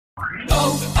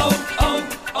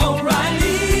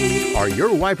O'Reilly. Are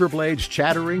your wiper blades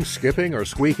chattering, skipping, or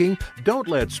squeaking? Don't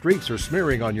let streaks or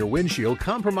smearing on your windshield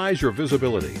compromise your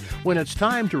visibility. When it's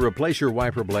time to replace your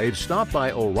wiper blades, stop by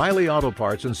O'Reilly Auto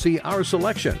Parts and see our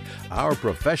selection. Our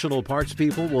professional parts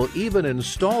people will even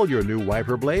install your new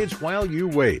wiper blades while you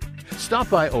wait. Stop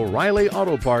by O'Reilly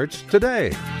Auto Parts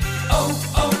today.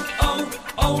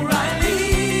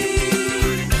 O'Reilly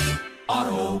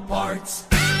Auto Parts.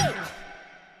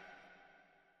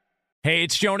 Hey,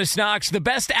 it's Jonas Knox. The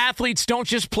best athletes don't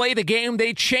just play the game,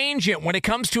 they change it. When it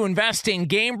comes to investing,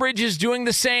 GameBridge is doing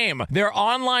the same. Their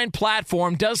online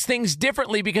platform does things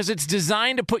differently because it's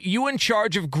designed to put you in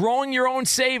charge of growing your own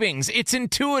savings. It's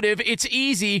intuitive, it's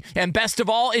easy, and best of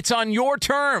all, it's on your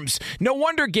terms. No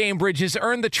wonder GameBridge has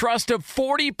earned the trust of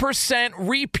 40%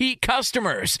 repeat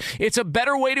customers. It's a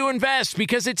better way to invest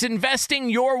because it's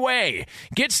investing your way.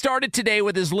 Get started today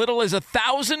with as little as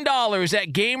 $1,000 at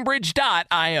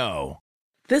GameBridge.io.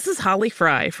 This is Holly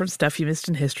Fry from Stuff You Missed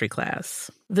in History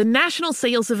class. The national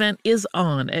sales event is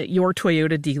on at your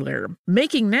Toyota dealer,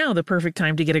 making now the perfect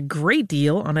time to get a great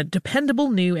deal on a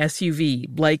dependable new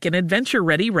SUV, like an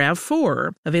adventure-ready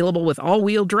RAV4. Available with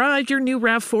all-wheel drive, your new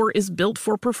RAV4 is built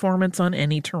for performance on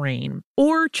any terrain.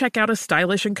 Or check out a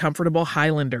stylish and comfortable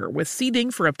Highlander with seating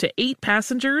for up to 8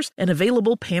 passengers and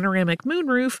available panoramic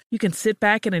moonroof. You can sit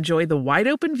back and enjoy the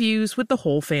wide-open views with the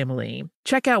whole family.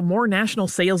 Check out more national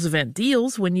sales event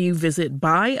deals when you visit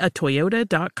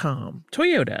buyatoyota.com.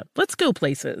 Toyota. Let's go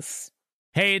places.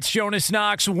 Hey, it's Jonas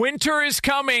Knox. Winter is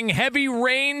coming. Heavy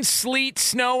rain, sleet,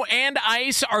 snow, and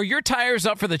ice. Are your tires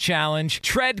up for the challenge?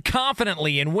 Tread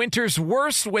confidently in winter's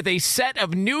worst with a set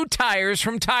of new tires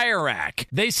from Tire Rack.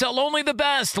 They sell only the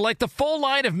best, like the full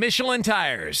line of Michelin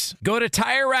tires. Go to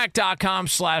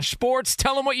TireRack.com/sports.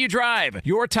 Tell them what you drive.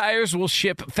 Your tires will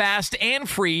ship fast and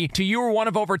free to you or one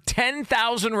of over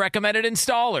 10,000 recommended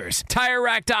installers.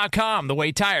 TireRack.com, the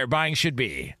way tire buying should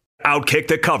be. Outkick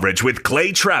the coverage with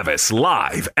Clay Travis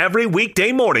live every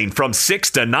weekday morning from 6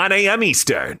 to 9 a.m.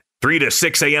 Eastern, 3 to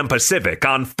 6 a.m. Pacific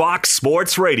on Fox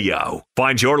Sports Radio.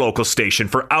 Find your local station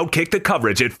for Outkick the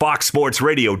coverage at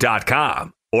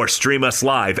foxsportsradio.com or stream us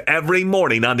live every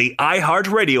morning on the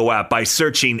iHeartRadio app by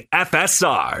searching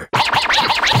FSR. Now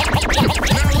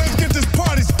let's get this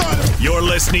party started. You're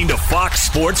listening to Fox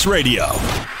Sports Radio.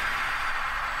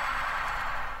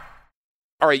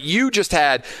 All right, you just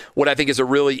had what I think is a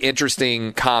really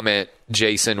interesting comment,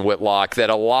 Jason Whitlock, that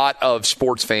a lot of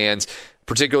sports fans,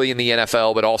 particularly in the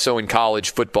NFL, but also in college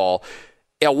football,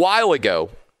 a while ago,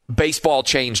 baseball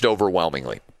changed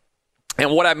overwhelmingly.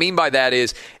 And what I mean by that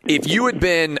is if you had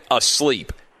been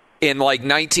asleep in like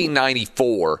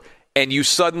 1994 and you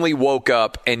suddenly woke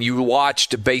up and you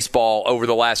watched baseball over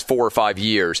the last 4 or 5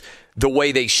 years, the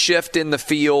way they shift in the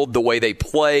field, the way they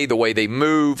play, the way they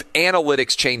move,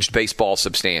 analytics changed baseball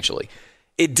substantially.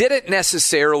 It didn't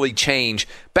necessarily change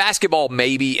basketball,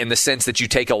 maybe in the sense that you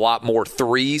take a lot more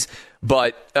threes,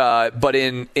 but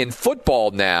in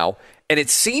football now, and it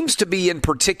seems to be in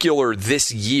particular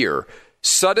this year,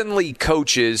 suddenly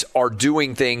coaches are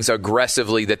doing things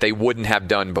aggressively that they wouldn't have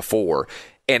done before.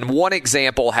 And one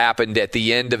example happened at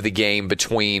the end of the game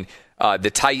between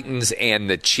the Titans and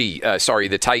the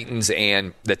Titans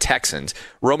and the Texans.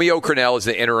 Romeo Crennel is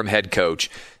the interim head coach.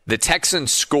 The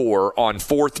Texans score on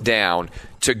 4th down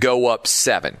to go up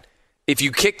 7. If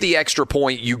you kick the extra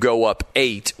point, you go up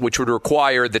 8, which would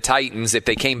require the Titans, if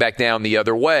they came back down the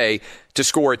other way, to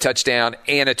score a touchdown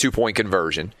and a 2-point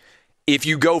conversion. If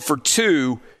you go for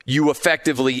 2, you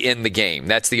effectively end the game.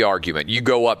 That's the argument. You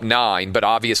go up 9, but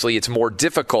obviously it's more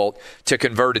difficult to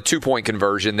convert a 2-point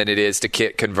conversion than it is to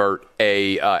convert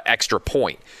a extra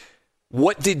point.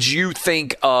 What did you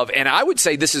think of, and I would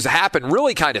say this has happened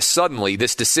really kind of suddenly,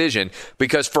 this decision,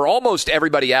 because for almost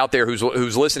everybody out there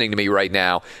who's listening to me right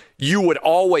now, you would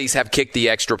always have kicked the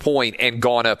extra point and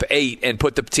gone up 8 and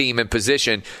put the team in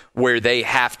position where they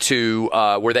have to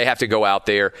go out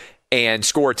there and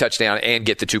score a touchdown and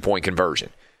get the 2-point conversion.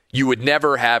 You would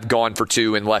never have gone for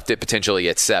 2 and left it potentially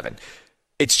at 7.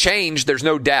 It's changed, there's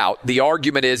no doubt. The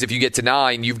argument is if you get to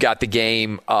 9, you've got the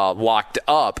game locked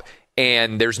up,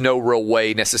 and there's no real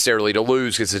way necessarily to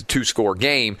lose because it's a 2-score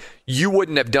game. You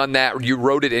wouldn't have done that. You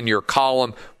wrote it in your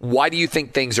column. Why do you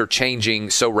think things are changing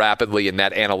so rapidly in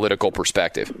that analytical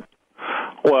perspective?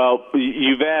 Well,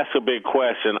 you've asked a big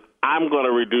question. I'm going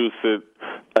to reduce it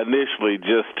initially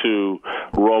just to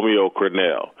Romeo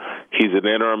Crennel. He's an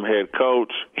interim head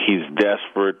coach. He's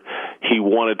desperate. He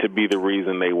wanted to be the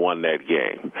reason they won that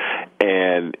game.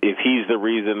 And if he's the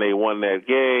reason they won that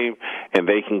game and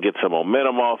they can get some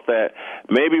momentum off that,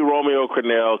 maybe Romeo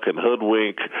Crennel can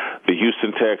hoodwink the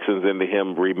Houston Texans into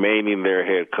him remaining their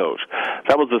head coach.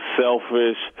 That was a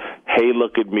selfish, hey,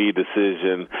 look at me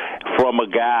decision from a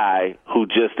guy who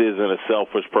just isn't a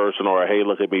selfish person or a hey,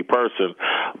 look at me person.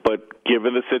 But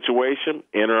given the situation,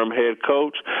 interim head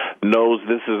coach knows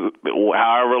this is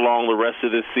however long the rest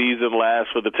of this season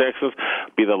lasts for the Texans,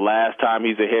 be the last time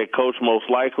he's a head coach most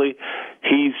likely.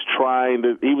 He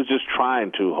was just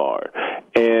trying too hard.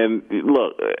 And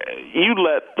look, you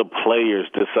let the players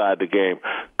decide the game.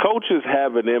 Coaches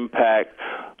have an impact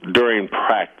during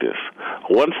practice.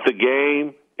 Once the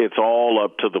game, it's all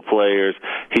up to the players.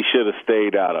 He should have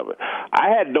stayed out of it. I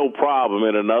had no problem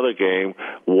in another game,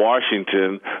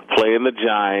 Washington playing the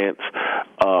Giants,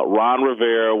 Ron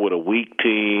Rivera with a weak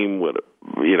team, with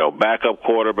backup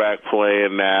quarterback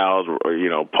playing now,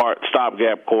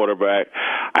 stopgap quarterback.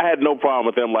 I had no problem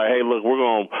with them. Like, hey, look, we're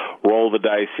going to roll the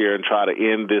dice here and try to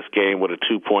end this game with a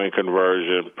 2-point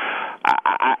conversion.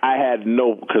 I had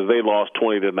no, because they lost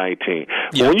 20-19.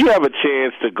 Yeah. When you have a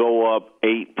chance to go up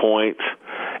 8 points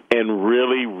and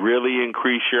really, really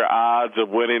increase your odds of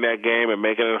winning that game and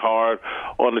making it hard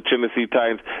on the Tennessee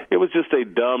Titans, it was just a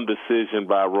dumb decision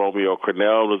by Romeo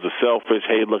Crennel. It was a selfish,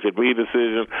 hey, look at me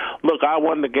decision. Look, I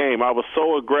won the game. I was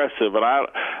so aggressive, and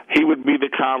he would be the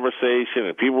conversation,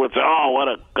 and people would say, oh, what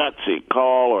a gutsy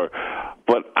call.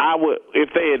 But if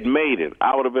they had made it,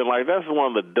 I would have been like, that's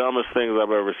one of the dumbest things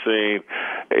I've ever seen.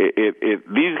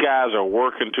 These guys are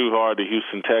working too hard, the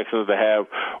Houston Texans, to have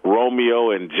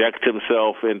Romeo inject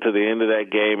himself into the end of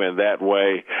that game in that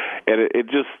way, and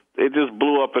it just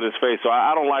blew up in his face. So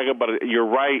I don't like it, but you're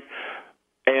right.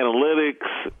 Analytics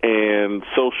and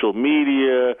social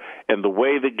media and the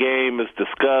way the game is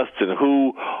discussed and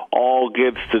who all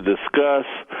gets to discuss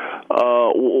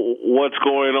what's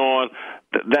going on,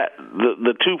 that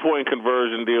the 2-point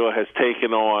conversion deal has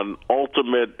taken on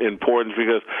ultimate importance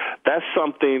because that's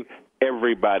something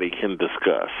everybody can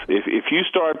discuss. If you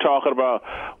start talking about,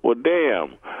 well,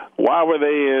 damn, why were they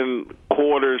in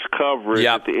quarters coverage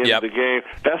at the end of the game?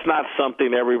 That's not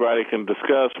something everybody can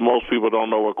discuss. Most people don't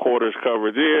know what quarters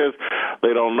coverage is.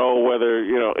 They don't know whether,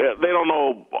 they don't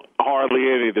know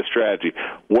hardly any of the strategy.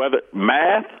 Whether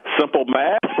simple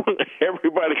math,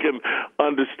 everybody can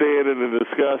understand it and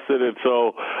discuss it. And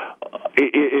so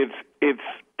it's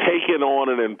taken on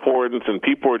an importance, and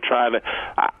people are trying to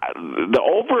the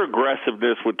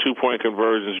over-aggressiveness with 2-point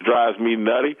conversions drives me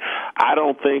nutty. I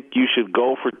don't think you should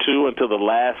go for 2 until the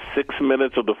last 6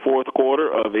 minutes of the fourth quarter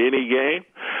of any game,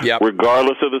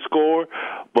 regardless of the score.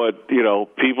 But,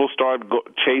 people start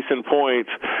chasing points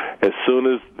as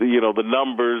soon as, the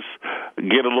numbers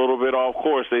get a little bit off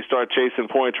course. They start chasing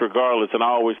points regardless, and I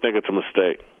always think it's a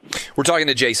mistake. We're talking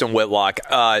to Jason Whitlock,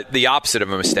 the opposite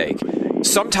of a mistake.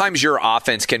 Sometimes your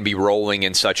offense can be rolling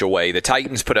in such a way. The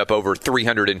Titans put up over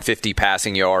 350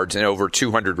 passing yards and over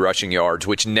 200 rushing yards,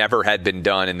 which never had been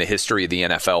done in the history of the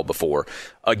NFL before,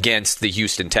 against the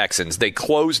Houston Texans. They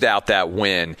closed out that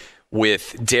win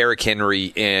with Derrick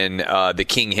Henry in the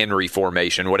King Henry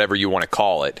formation, whatever you want to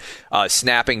call it,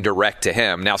 snapping direct to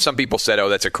him. Now, some people said,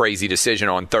 that's a crazy decision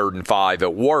on 3rd and 5.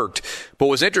 It worked. But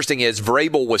what's interesting is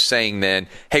Vrabel was saying then,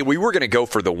 hey, we were going to go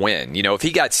for the win. If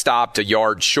he got stopped a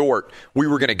yard short, we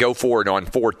were going to go for it on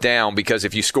 4th down because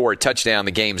if you score a touchdown,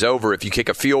 the game's over. If you kick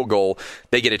a field goal,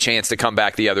 they get a chance to come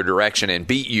back the other direction and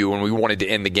beat you, and we wanted to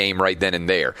end the game right then and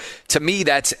there. To me,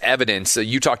 that's evidence.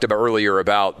 You talked about earlier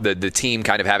about the team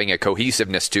kind of having a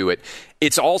cohesiveness to it.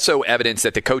 It's also evidence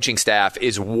that the coaching staff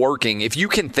is working. If you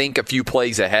can think a few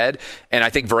plays ahead, and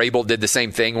I think Vrabel did the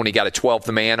same thing when he got a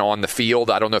 12th man on the field.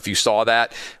 I don't know if you saw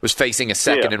that. Was facing a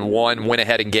 2nd and 1, went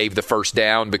ahead and gave the first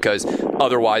down because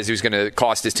otherwise he was going to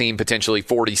cost his team potentially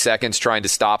 40 seconds trying to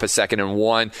stop a 2nd and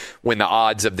 1 when the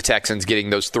odds of the Texans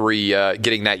getting those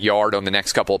getting that yard on the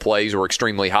next couple of plays were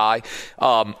extremely high.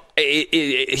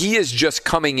 He is just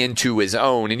coming into his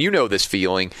own, and you know this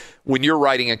feeling when you're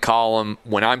writing a column,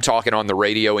 when I'm talking on the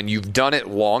radio, and you've done it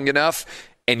long enough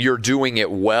and you're doing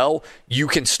it well, you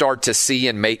can start to see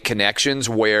and make connections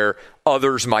where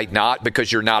others might not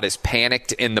because you're not as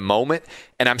panicked in the moment.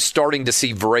 And I'm starting to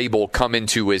see Vrabel come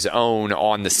into his own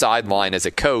on the sideline as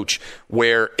a coach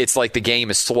where it's like the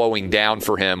game is slowing down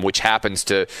for him, which happens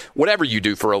to whatever you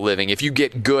do for a living. If you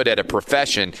get good at a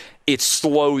profession, it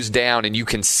slows down and you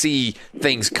can see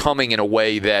things coming in a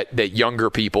way that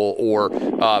younger people or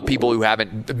people who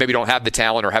maybe don't have the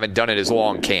talent or haven't done it as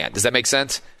long can't. Does that make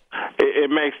sense? It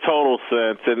makes total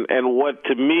sense. And what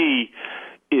to me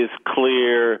is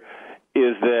clear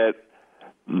is that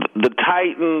the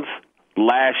Titans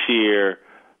last year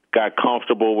got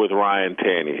comfortable with Ryan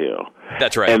Tannehill.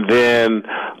 That's right. And then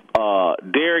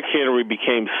Derrick Henry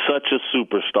became such a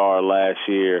superstar last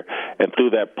year, and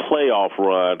through that playoff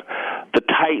run, the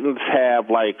Titans have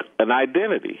like an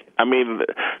identity. I mean,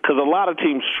 because a lot of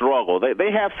teams struggle.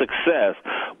 They have success,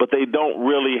 but they don't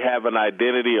really have an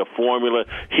identity, a formula.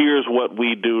 Here's what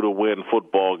we do to win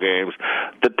football games.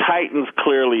 The Titans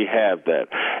clearly have that.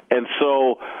 And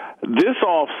so this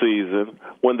offseason,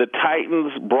 when the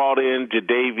Titans brought in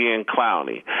Jadeveon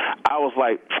Clowney, I was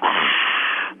like,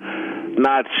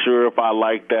 not sure if I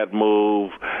like that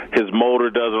move. His motor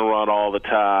doesn't run all the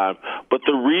time. But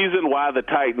the reason why the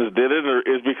Titans did it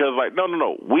is because, like, no.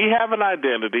 We have an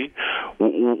identity.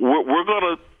 We're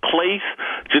going to place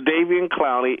Jadeveon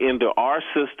Clowney into our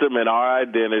system and our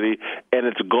identity, and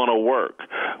it's going to work.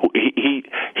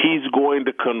 He's going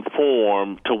to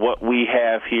conform to what we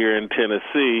have here in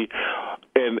Tennessee.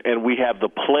 And we have the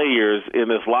players in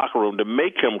this locker room to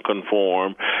make him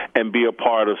conform and be a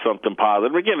part of something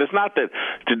positive. Again, it's not that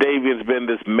Jadeveon's been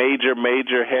this major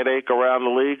headache around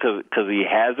the league because he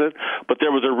hasn't, but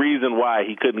there was a reason why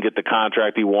he couldn't get the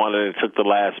contract he wanted and it took the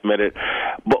last minute.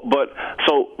 But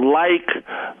so like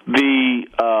the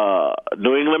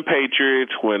New England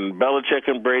Patriots, when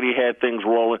Belichick and Brady had things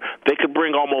rolling, they could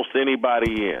bring almost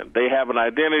anybody in. They have an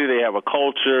identity. They have a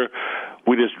culture.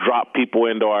 We just drop people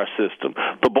into our system.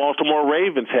 The Baltimore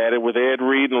Ravens had it with Ed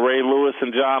Reed and Ray Lewis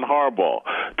and John Harbaugh.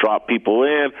 Drop people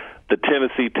in. The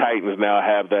Tennessee Titans now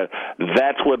have that.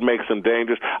 That's what makes them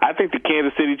dangerous. I think the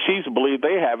Kansas City Chiefs believe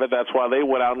they have it. That's why they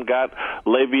went out and got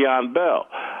Le'Veon Bell.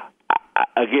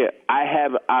 Again,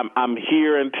 I'm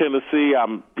here in Tennessee.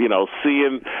 I'm,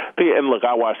 seeing, and look,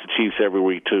 I watch the Chiefs every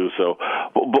week too. So,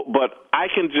 but I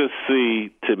can just see,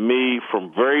 to me,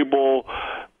 from Vrabel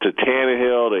to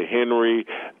Tannehill to Henry,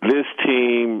 this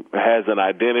team has an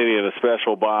identity and a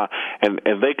special bond, and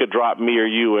they could drop me or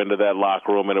you into that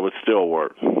locker room and it would still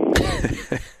work.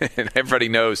 And everybody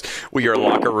knows we are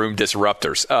locker room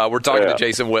disruptors. We're talking to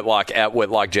Jason Whitlock at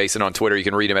WhitlockJason on Twitter. You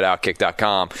can read him at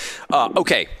Outkick.com.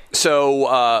 Okay,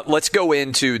 so let's go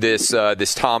into this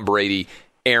Tom Brady,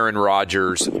 Aaron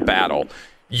Rodgers battle.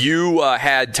 You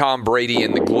had Tom Brady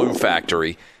in the glue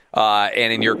factory.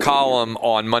 And in your column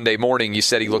on Monday morning, you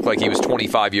said he looked like he was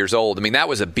 25 years old. I mean, that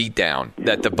was a beatdown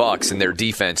that the Bucs and their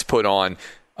defense put on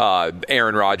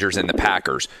Aaron Rodgers and the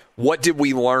Packers. What did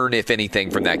we learn, if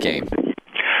anything, from that game?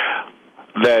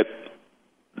 That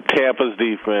Tampa's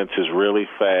defense is really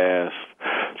fast.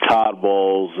 Todd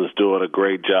Bowles is doing a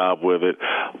great job with it.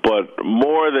 But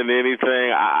more than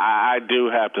anything, I do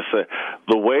have to say,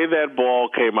 the way that ball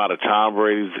came out of Tom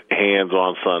Brady's hands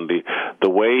on Sunday, the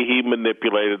way he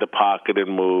manipulated the pocket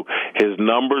and moved, his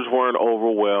numbers weren't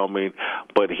overwhelming,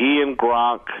 but he and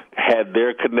Gronk had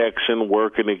their connection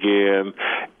working again,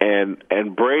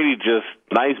 and Brady just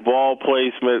nice ball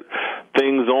placement,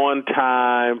 things on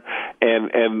time,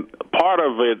 and part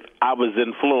of it I was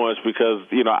influenced because,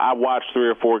 I watched 3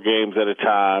 or 4 games at a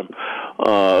time.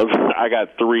 I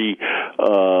got 3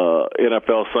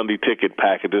 NFL Sunday ticket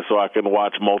packages so I can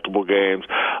watch multiple games.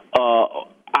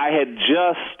 I had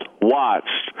just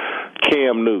watched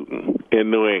Cam Newton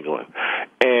in New England,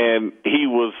 and he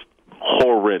was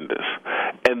horrendous.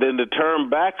 And then to turn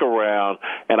back around,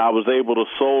 and I was able to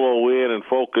solo in and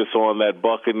focus on that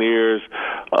Buccaneers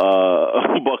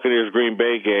Green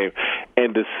Bay game,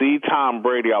 and to see Tom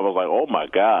Brady, I was like, oh my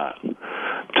God,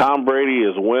 Tom Brady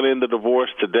is winning the divorce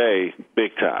today,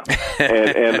 big time.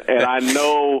 and I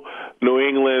know New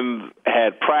England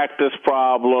had practice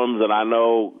problems, and I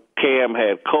know Cam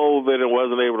had COVID and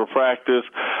wasn't able to practice,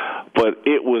 but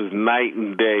it was night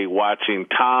and day watching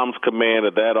Tom's command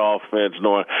of that offense.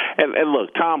 And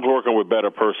look, Tom's working with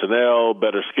better personnel,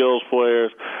 better skills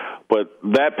players, but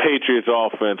that Patriots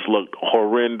offense looked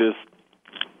horrendous.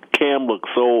 Cam looked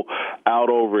so out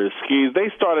over his skis. They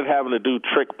started having to do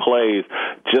trick plays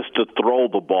just to throw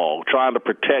the ball, trying to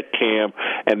protect Cam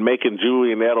and making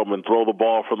Julian Edelman throw the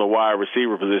ball from the wide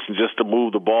receiver position just to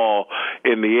move the ball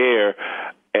in the air.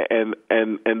 And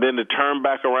then to turn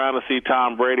back around and see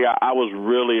Tom Brady, I was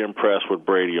really impressed with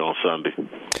Brady on Sunday.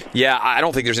 Yeah, I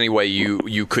don't think there's any way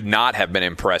you could not have been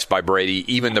impressed by Brady,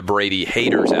 even the Brady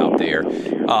haters out there.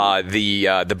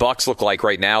 The Bucs look like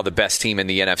right now the best team in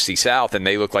the NFC South, and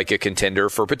they look like a contender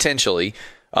for potentially,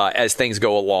 as things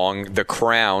go along, the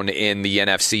crown in the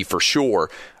NFC for sure.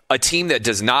 A team that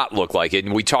does not look like it,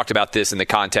 and we talked about this in the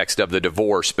context of the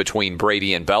divorce between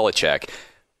Brady and Belichick,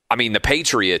 I mean, the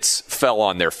Patriots fell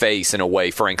on their face in a way,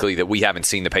 frankly, that we haven't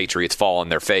seen the Patriots fall on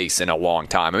their face in a long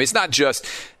time. I mean, it's not just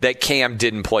that Cam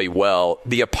didn't play well.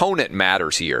 The opponent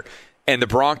matters here. And the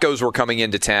Broncos were coming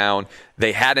into town.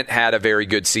 They hadn't had a very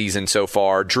good season so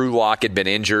far. Drew Lock had been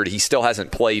injured. He still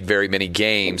hasn't played very many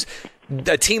games.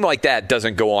 A team like that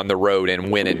doesn't go on the road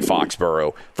and win in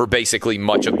Foxborough for basically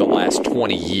much of the last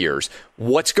 20 years.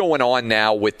 What's going on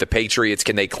now with the Patriots?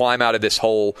 Can they climb out of this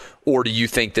hole, or do you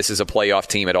think this is a playoff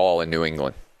team at all in New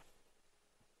England?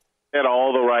 Did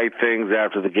all the right things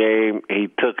after the game. He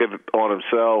took it on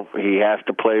himself. He has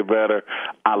to play better.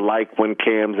 I like when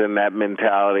Cam's in that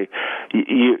mentality.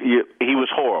 He was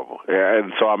horrible,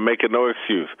 and so I'm making no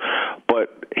excuse.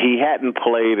 But he hadn't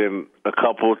played in a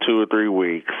couple, 2 or 3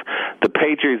 weeks. The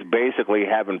Patriots basically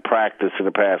haven't practiced in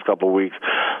the past couple of weeks.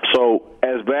 So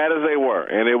as bad as they were,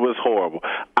 and it was horrible,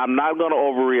 I'm not going to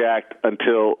overreact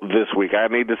until this week. I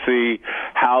need to see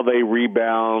how they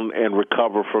rebound and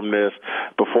recover from this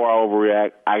before I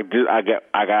overreact.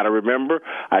 I got to remember,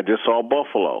 I just saw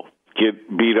Buffalo get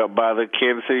beat up by the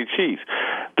Kansas City Chiefs.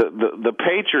 The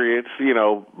Patriots,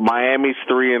 Miami's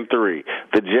 3-3.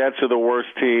 The Jets are the worst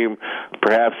team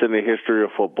perhaps in the history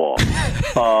of football.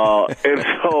 And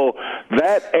so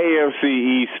that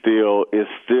AFC East is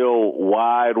still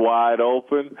wide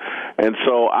open. And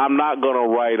so I'm not going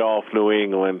to write off New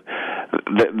England.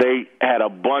 They had a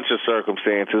bunch of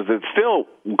circumstances that still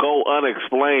go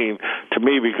unexplained to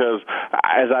me because,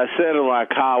 as I said in my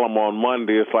column on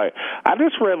Monday, it's like I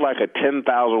just read like a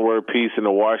 10,000-word piece in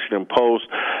the Washington Post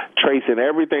tracing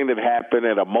everything that happened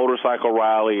at a motorcycle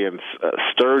rally in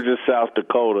Sturgis, South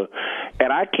Dakota,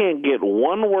 and I can't get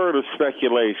one word of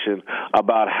speculation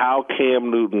about how Cam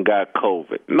Newton got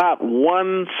COVID. Not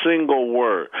one single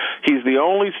word. He's the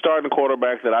only starting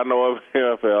quarterback that I know of in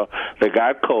the NFL that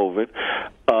got COVID.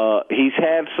 He's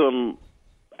had some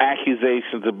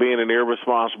accusations of being an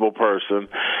irresponsible person,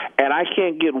 and I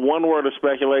can't get one word of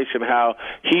speculation how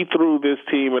he threw this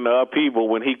team into upheaval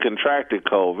when he contracted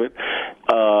COVID,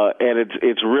 and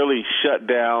it's really shut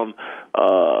down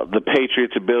the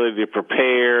Patriots' ability to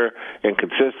prepare and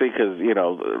consistency because,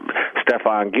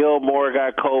 Stephon Gilmore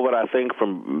got COVID, I think,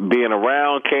 from being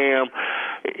around Cam.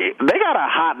 They got a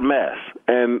hot mess,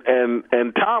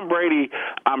 and Tom Brady,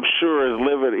 I'm sure, is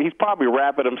living. He's probably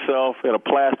wrapping himself in a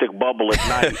plastic bubble at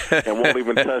night and won't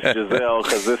even touch Giselle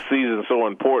because this season's so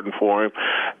important for him.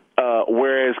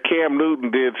 Whereas Cam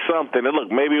Newton did something, and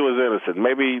look, maybe it was innocent.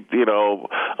 Maybe,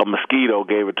 a mosquito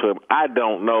gave it to him. I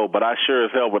don't know, but I sure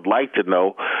as hell would like to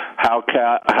know how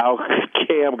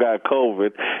Cam got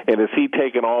COVID, and is he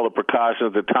taking all the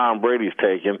precautions that Tom Brady's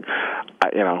taking?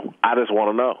 I just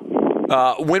want to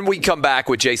know. When we come back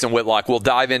with Jason Whitlock, we'll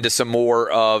dive into some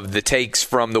more of the takes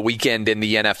from the weekend in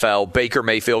the NFL. Baker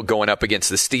Mayfield going up against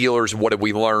the Steelers. What did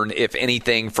we learn, if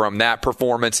anything, from that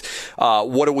performance?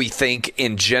 What do we think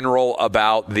in general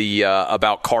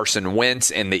about Carson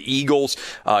Wentz and the Eagles?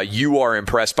 You are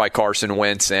impressed by Carson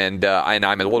Wentz, and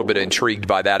I'm a little bit intrigued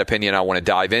by that opinion. I want to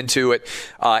dive into it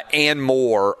and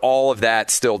more. All of that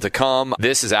still to come.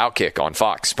 This is Outkick on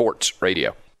Fox Sports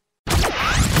Radio.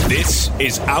 This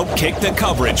is Outkick the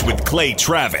Coverage with Clay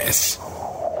Travis.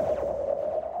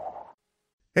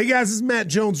 Hey guys, this is Matt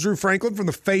Jones, Drew Franklin from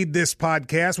the Fade This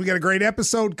podcast. We got a great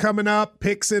episode coming up,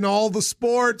 picks in all the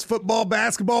sports, football,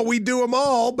 basketball, we do them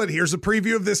all, but here's a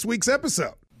preview of this week's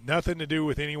episode. Nothing to do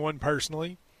with anyone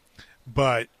personally,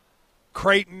 but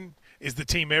Creighton is the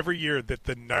team every year that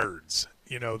the nerds,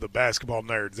 the basketball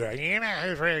nerds, they're like,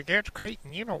 who's really good?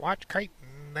 Creighton, watch Creighton.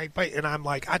 They play, and I'm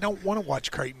like, I don't want to watch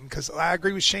Creighton because I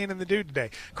agree with Shannon the dude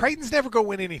today. Creighton's never going to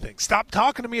win anything. Stop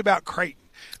talking to me about Creighton.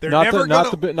 They're not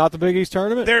the Big East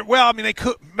tournament. They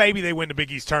could maybe they win the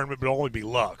Big East tournament, but it'll only be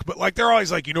luck. But they're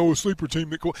always like, a sleeper team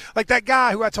that cool. Like that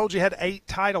guy who I told you had 8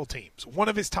 title teams. One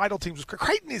of his title teams was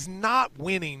Creighton is not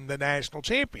winning the national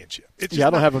championship. I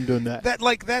don't have them doing that.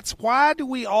 That's why do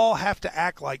we all have to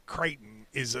act like Creighton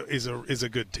is a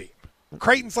good team?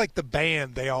 Creighton's like the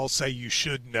band they all say you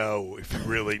should know if you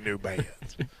really knew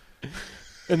bands.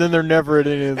 And then they're never at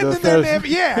any of those.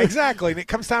 Yeah, exactly. And it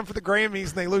comes time for the Grammys,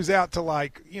 and they lose out to,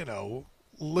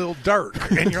 Lil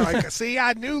Durk. And you're like, see,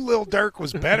 I knew Lil Durk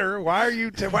was better. Why are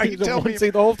you telling me?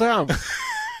 The whole time.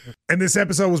 And this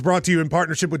episode was brought to you in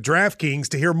partnership with DraftKings.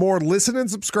 To hear more, listen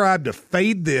and subscribe to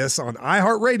Fade This on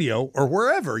iHeartRadio or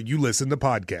wherever you listen to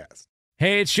podcasts.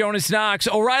 Hey, it's Jonas Knox.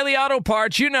 O'Reilly Auto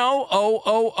Parts, you know,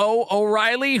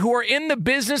 O'Reilly, who are in the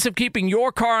business of keeping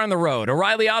your car on the road.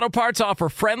 O'Reilly Auto Parts offer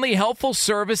friendly, helpful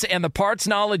service and the parts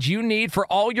knowledge you need for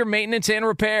all your maintenance and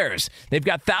repairs. They've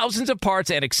got thousands of parts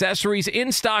and accessories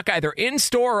in stock, either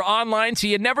in-store or online, so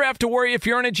you never have to worry if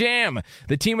you're in a jam.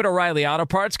 The team at O'Reilly Auto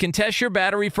Parts can test your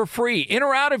battery for free, in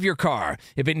or out of your car.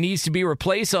 If it needs to be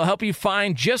replaced, they'll help you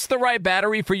find just the right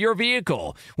battery for your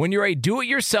vehicle. When you're a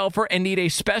do-it-yourselfer and need a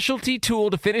specialty tool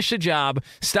to finish the job,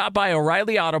 stop by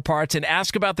O'Reilly Auto Parts and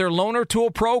ask about their loaner tool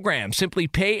program. Simply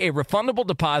pay a refundable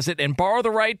deposit and borrow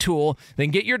the right tool, then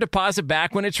get your deposit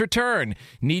back when it's returned.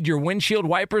 Need your windshield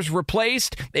wipers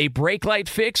replaced, a brake light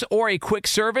fix, or a quick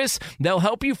service? They'll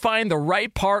help you find the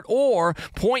right part or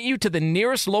point you to the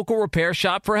nearest local repair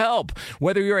shop for help.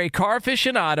 Whether you're a car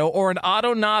aficionado or an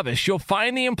auto novice, you'll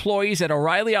find the employees at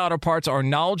O'Reilly Auto Parts are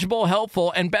knowledgeable,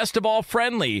 helpful, and best of all,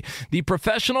 friendly. The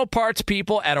professional parts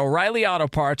people at O'Reilly Auto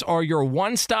Parts are your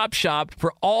one-stop shop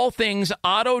for all things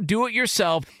auto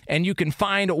do-it-yourself, and you can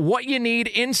find what you need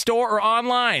in-store or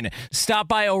online. Stop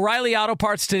by O'Reilly Auto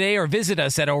Parts today or visit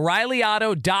us at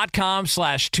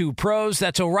O'ReillyAuto.com/2pros.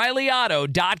 That's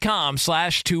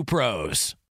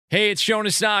O'ReillyAuto.com/2pros. Hey, it's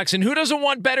Jonas Knox, and who doesn't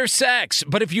want better sex?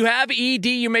 But if you have ED,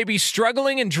 you may be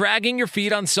struggling and dragging your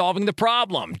feet on solving the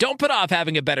problem. Don't put off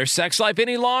having a better sex life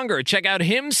any longer. Check out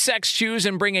Hims Sex Chews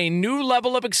and bring a new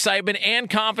level of excitement and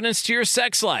confidence to your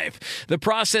sex life. The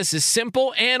process is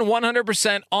simple and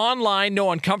 100% online,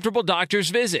 no uncomfortable doctor's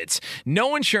visits.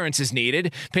 No insurance is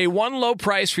needed. Pay one low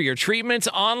price for your treatments,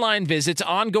 online visits,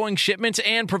 ongoing shipments,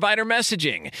 and provider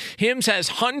messaging. Hims has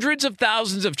hundreds of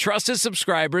thousands of trusted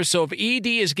subscribers, so if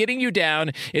ED is getting you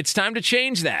down, it's time to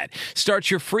change that.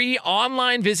 Start your free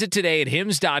online visit today at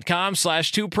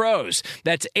hims.com/2pros.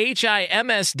 That's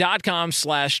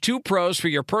HIMS.com/2pros for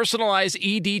your personalized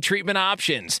ED treatment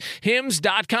options.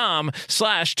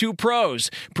 hims.com/2pros.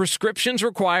 Prescriptions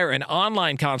require an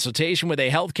online consultation with a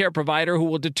healthcare provider who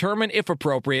will determine if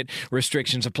appropriate.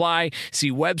 Restrictions apply. See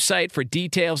website for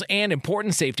details and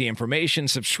important safety information.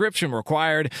 Subscription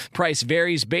required. Price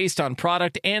varies based on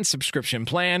product and subscription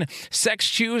plan. Sex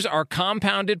Chews are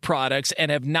compounded products and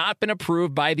have not been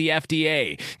approved by the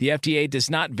FDA. The FDA does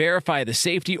not verify the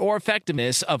safety or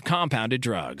effectiveness of compounded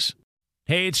drugs.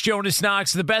 Hey, it's Jonas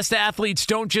Knox. The best athletes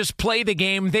don't just play the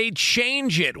game, they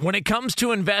change it. When it comes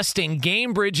to investing,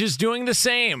 GameBridge is doing the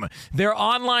same. Their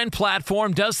online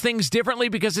platform does things differently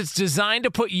because it's designed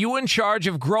to put you in charge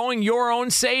of growing your own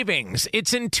savings.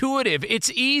 It's intuitive, it's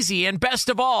easy, and best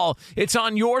of all, it's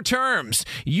on your terms.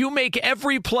 You make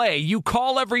every play, you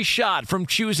call every shot, from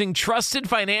choosing trusted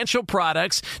financial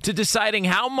products to deciding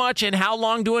how much and how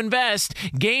long to invest.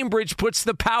 GameBridge puts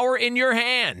the power in your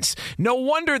hands. No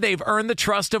wonder they've earned the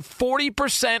trust of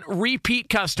 40% repeat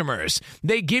customers.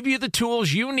 They give you the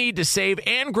tools you need to save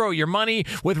and grow your money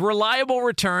with reliable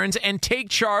returns and take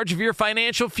charge of your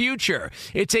financial future.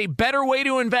 It's a better way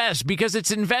to invest because it's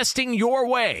investing your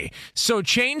way. So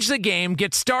change the game.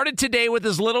 Get started today with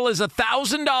as little as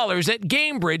 $1,000 at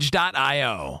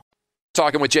GameBridge.io.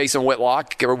 Talking with Jason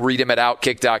Whitlock. Read him at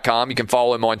Outkick.com. You can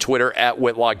follow him on Twitter at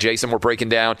WhitlockJason. We're breaking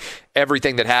down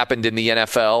everything that happened in the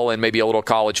NFL and maybe a little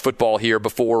college football here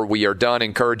before we are done.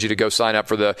 Encourage you to go sign up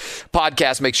for the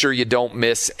podcast. Make sure you don't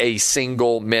miss a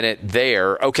single minute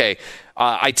there. Okay,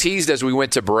 I teased as we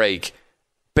went to break.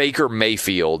 Baker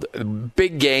Mayfield,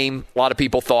 big game. A lot of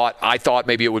people I thought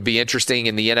maybe it would be interesting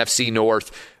in the NFC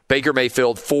North. Baker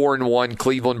Mayfield, 4-1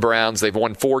 Cleveland Browns. They've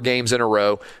won 4 games in a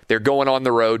row. They're going on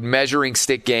the road, measuring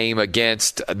stick game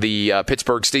against the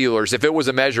Pittsburgh Steelers. If it was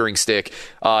a measuring stick,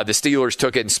 the Steelers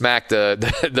took it and smacked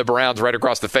the Browns right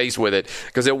across the face with it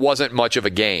because it wasn't much of a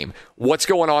game. What's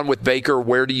going on with Baker?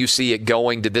 Where do you see it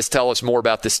going? Did this tell us more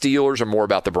about the Steelers or more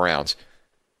about the Browns?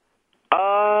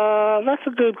 That's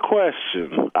a good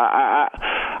question.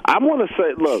 I want to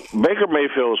say, look, Baker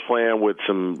Mayfield is playing with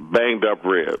some banged up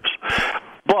ribs.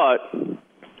 But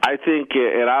I think,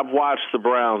 and I've watched the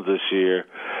Browns this year,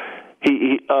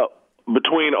 he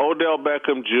between Odell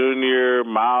Beckham Jr.,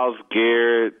 Myles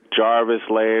Garrett, Jarvis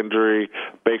Landry,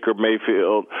 Baker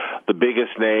Mayfield, the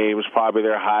biggest names, probably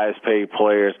their highest paid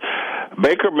players.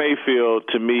 Baker Mayfield,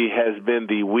 to me, has been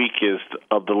the weakest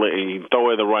of the league. You can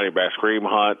throw in the running back, Kareem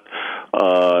Hunt,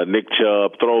 Nick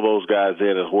Chubb, throw those guys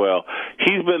in as well.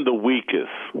 He's been the weakest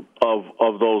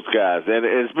of those guys. And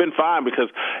it's been fine because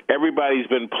everybody's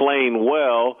been playing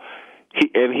well,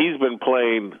 and he's been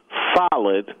playing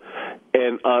solid,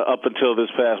 and up until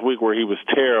this past week where he was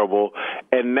terrible.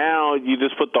 And now you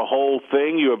just put the whole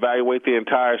thing, you evaluate the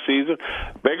entire season.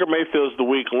 Baker Mayfield's the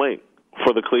weak link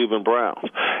for the Cleveland Browns.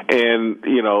 And,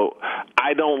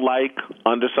 I don't like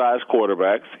undersized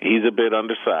quarterbacks. He's a bit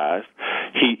undersized.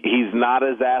 He's not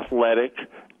as athletic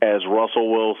as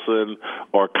Russell Wilson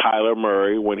or Kyler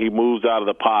Murray. When he moves out of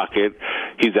the pocket,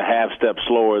 he's a half step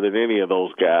slower than any of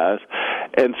those guys.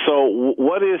 And so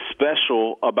what is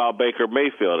special about Baker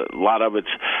Mayfield? A lot of it's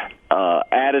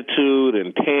attitude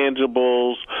and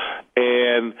tangibles,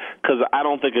 and because I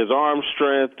don't think his arm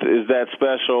strength is that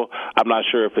special. I'm not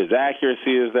sure if his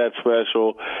accuracy is that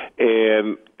special,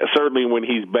 and certainly when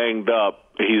he's banged up,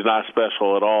 he's not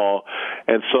special at all.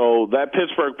 And so that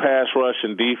Pittsburgh pass rush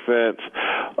and defense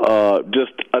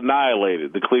just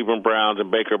annihilated the Cleveland Browns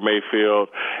and Baker Mayfield.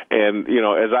 And,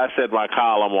 as I said in my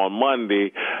column on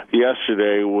Monday,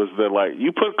 yesterday, was that,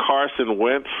 you put Carson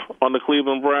Wentz on the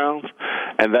Cleveland Browns,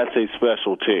 and that's a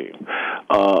special team.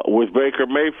 With Baker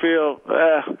Mayfield,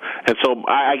 and so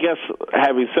I guess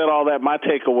having said all that, my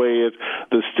takeaway is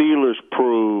the Steelers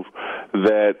prove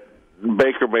that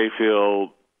Baker Mayfield,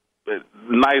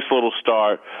 nice little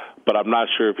start, but I'm not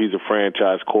sure if he's a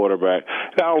franchise quarterback.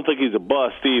 I don't think he's a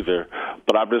bust either,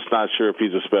 but I'm just not sure if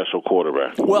he's a special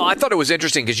quarterback. Well, I thought it was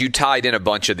interesting because you tied in a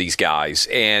bunch of these guys,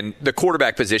 and the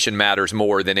quarterback position matters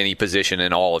more than any position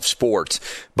in all of sports.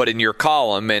 But in your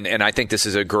column, and I think this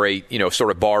is a great,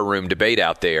 sort of barroom debate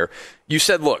out there, you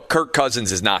said, look, Kirk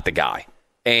Cousins is not the guy.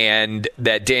 And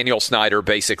that Daniel Snyder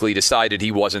basically decided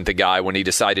he wasn't the guy when he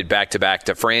decided back-to-back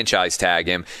to franchise tag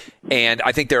him. And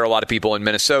I think there are a lot of people in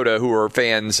Minnesota who are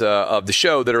fans of the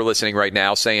show that are listening right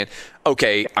now saying,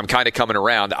 okay, I'm kind of coming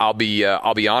around. I'll be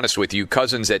honest with you.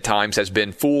 Cousins at times has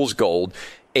been fool's gold.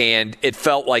 And it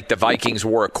felt like the Vikings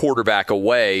were a quarterback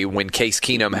away when Case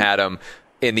Keenum had him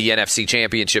in the NFC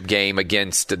Championship game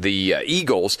against the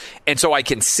Eagles. And so I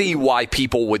can see why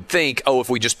people would think,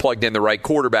 if we just plugged in the right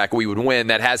quarterback, we would win.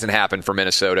 That hasn't happened for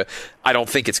Minnesota. I don't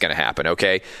think it's going to happen,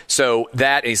 okay? So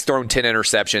that, he's thrown 10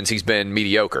 interceptions. He's been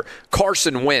mediocre.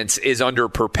 Carson Wentz is under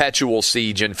perpetual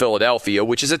siege in Philadelphia,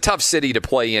 which is a tough city to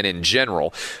play in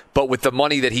general. But with the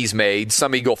money that he's made,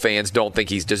 some Eagle fans don't think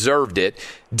he's deserved it.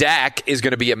 Dak is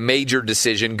going to be a major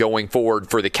decision going forward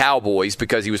for the Cowboys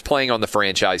because he was playing on the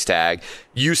franchise tag.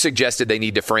 You suggested they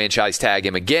need to franchise tag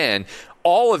him again.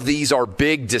 All of these are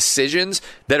big decisions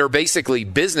that are basically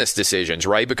business decisions,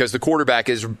 right? Because the quarterback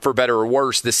is, for better or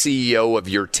worse, the CEO of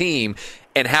your team,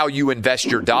 and how you invest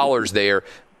your dollars there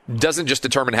doesn't just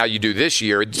determine how you do this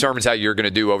year. It determines how you're going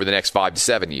to do over the next 5 to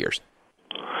 7 years.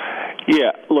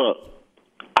 Yeah, look,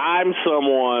 I'm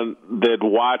someone that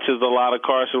watches a lot of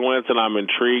Carson Wentz, and I'm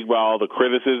intrigued by all the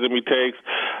criticism he takes.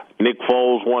 Nick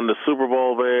Foles won the Super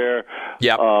Bowl there.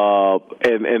 Yep.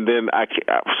 And then,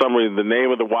 for some reason, the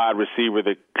name of the wide receiver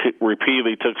that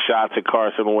repeatedly took shots at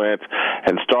Carson Wentz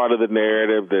and started the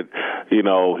narrative that,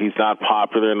 he's not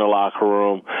popular in the locker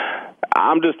room.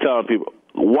 I'm just telling people,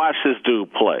 watch this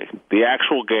dude play the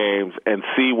actual games and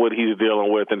see what he's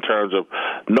dealing with in terms of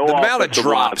the amount of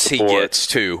drops he gets,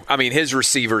 too. I mean, his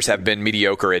receivers have been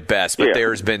mediocre at best, but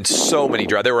there's been so many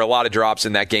drops. There were a lot of drops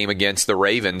in that game against the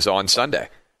Ravens on Sunday.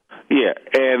 Yeah,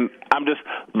 and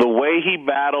the way he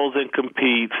battles and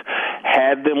competes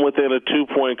had them within a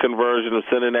 2-point conversion of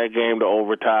sending that game to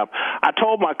overtime. I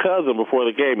told my cousin before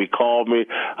the game, he called me,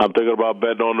 I'm thinking about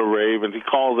betting on the Ravens. He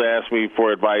calls and asks me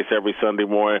for advice every Sunday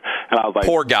morning, and I was like,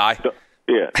 poor guy.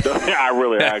 Yeah, I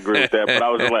agree with that. But I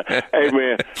was just like, hey,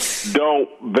 man,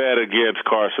 don't bet against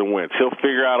Carson Wentz. He'll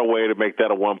figure out a way to make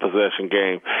that a one-possession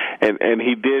game. And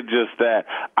he did just that.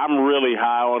 I'm really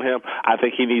high on him. I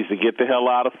think he needs to get the hell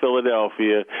out of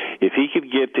Philadelphia. If he could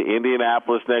get to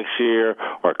Indianapolis next year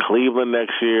or Cleveland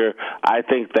next year, I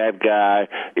think that guy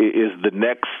is the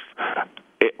next –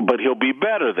 but he'll be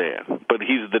better then. But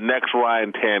he's the next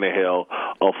Ryan Tannehill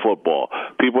of football.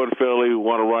 People in Philly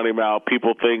want to run him out.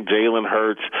 People think Jalen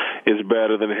Hurts is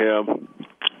better than him.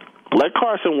 Let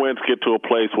Carson Wentz get to a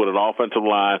place with an offensive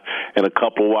line and a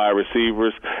couple of wide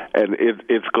receivers, and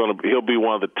he'll be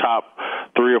one of the top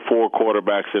 3 or 4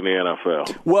 quarterbacks in the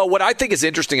NFL. Well, what I think is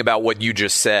interesting about what you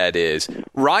just said is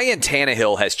Ryan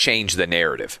Tannehill has changed the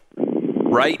narrative,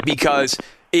 right? Because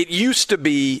it used to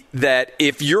be that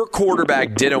if your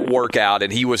quarterback didn't work out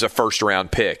and he was a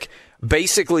first-round pick,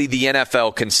 basically the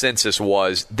NFL consensus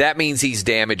was that means he's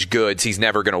damaged goods. He's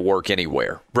never going to work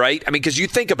anywhere, right? I mean, because you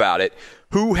think about it,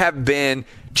 who have been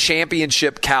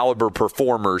championship caliber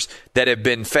performers that have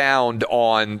been found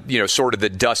on, sort of the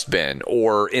dustbin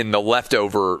or in the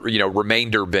leftover,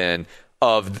 remainder bin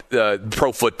of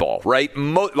pro football, right?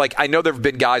 I know there have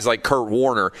been guys like Kurt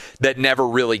Warner that never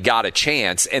really got a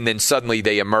chance, and then suddenly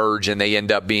they emerge and they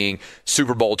end up being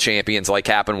Super Bowl champions, like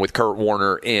happened with Kurt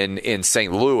Warner in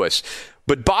St. Louis.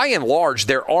 But by and large,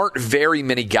 there aren't very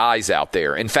many guys out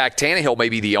there. In fact, Tannehill may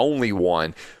be the only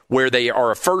one where they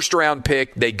are a first-round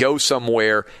pick, they go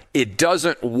somewhere, it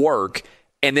doesn't work,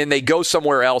 and then they go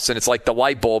somewhere else, and it's like the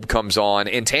light bulb comes on.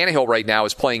 And Tannehill right now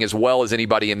is playing as well as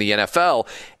anybody in the NFL.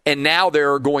 And now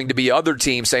there are going to be other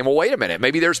teams saying, well, wait a minute,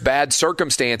 maybe there's bad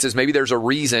circumstances. Maybe there's a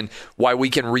reason why we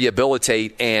can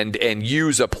rehabilitate and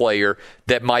use a player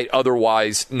that might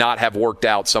otherwise not have worked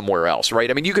out somewhere else, right?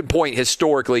 I mean, you can point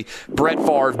historically, Brett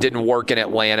Favre didn't work in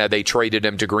Atlanta. They traded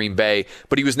him to Green Bay,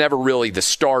 but he was never really the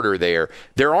starter there.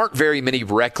 There aren't very many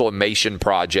reclamation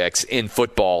projects in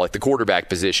football at the quarterback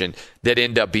position that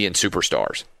end up being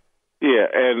superstars. Yeah,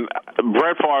 and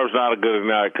Brett Favre's not a good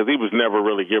enough because he was never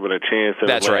really given a chance in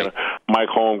That's Atlanta. Right. Mike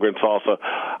Holmgren's also.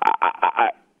 I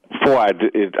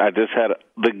just had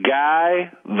the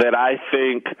guy that I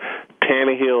think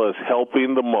Tannehill is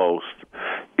helping the most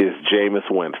is Jameis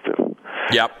Winston.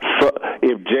 Yep. So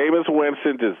if Jameis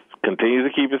Winston just continues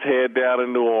to keep his head down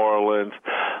in New Orleans,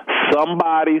 some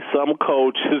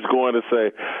coach is going to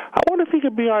say, I wonder if he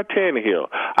could be our Tannehill.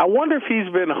 I wonder if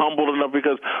he's been humbled enough,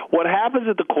 because what happens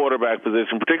at the quarterback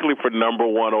position, particularly for number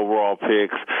one overall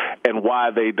picks, and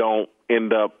why they don't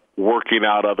end up working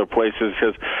out other places,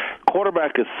 because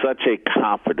quarterback is such a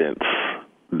confidence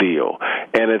deal,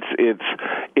 and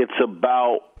it's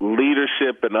about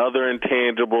leadership and other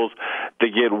intangibles that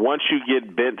once you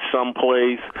get bent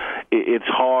someplace, it's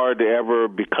hard to ever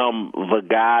become the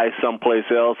guy someplace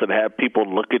else and have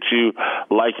people look at you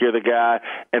like you're the guy.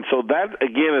 And so that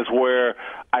again is where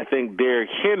I think Derrick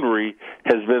Henry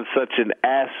has been such an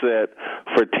asset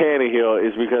for Tannehill,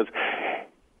 is because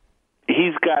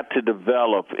he's got to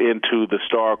develop into the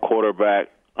star quarterback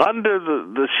under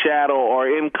the shadow or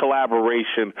in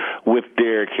collaboration with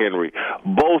Derrick Henry.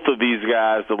 Both of these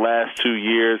guys the last 2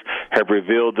 years have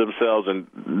revealed themselves, and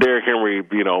Derrick Henry,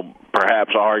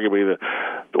 perhaps arguably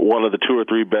one of the 2 or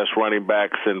 3 best running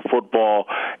backs in football,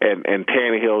 and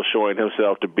Tannehill showing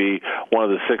himself to be one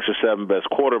of the 6 or 7 best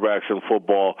quarterbacks in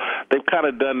football. They've kind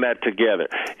of done that together.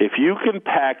 If you can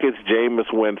package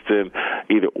Jameis Winston,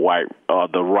 either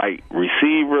the right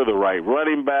receiver, the right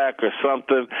running back or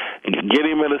something, get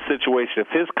him in a situation, if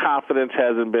his confidence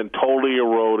hasn't been totally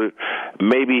eroded,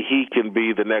 maybe he can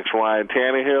be the next Ryan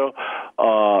Tannehill.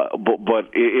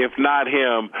 But if not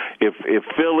him, if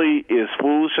Philly is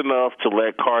foolish enough to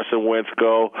let Carson Wentz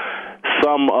go,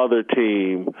 some other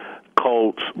team,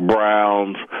 Colts,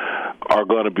 Browns, are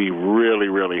going to be really,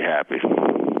 really happy.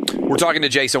 We're talking to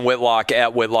Jason Whitlock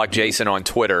at Whitlock Jason on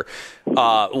Twitter.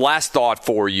 Last thought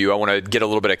for you. I want to get a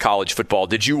little bit of college football.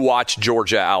 Did you watch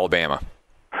Georgia, Alabama?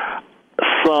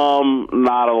 Some,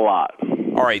 not a lot.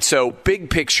 All right, so big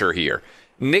picture here.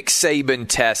 Nick Saban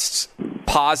tests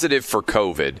positive for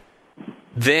COVID.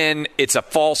 Then it's a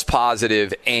false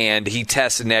positive, and he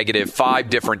tests negative 5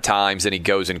 different times, and he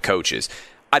goes and coaches.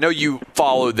 I know you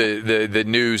follow the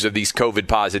news of these COVID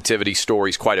positivity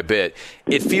stories quite a bit.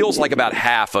 It feels like about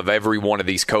half of every one of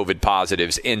these COVID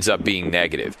positives ends up being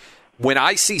negative. When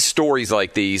I see stories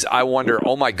like these, I wonder,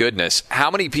 oh my goodness, how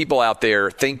many people out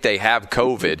there think they have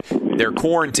COVID? They're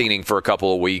quarantining for a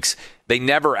couple of weeks. They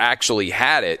never actually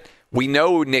had it. We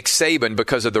know Nick Saban,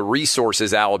 because of the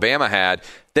resources Alabama had,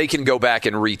 they can go back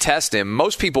and retest him.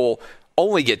 Most people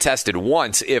only get tested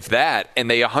once, if that,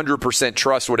 and they 100%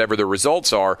 trust whatever the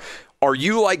results are. Are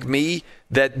you like me,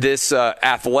 that this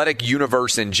athletic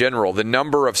universe in general, the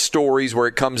number of stories where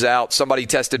it comes out, somebody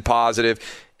tested positive,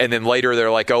 and then later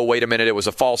they're like, oh, wait a minute, it was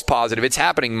a false positive. It's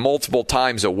happening multiple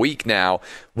times a week now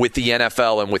with the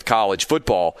NFL and with college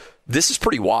football. This is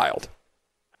pretty wild.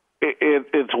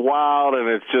 It's wild, and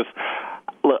it's just,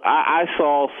 look, I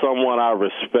saw someone I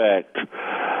respect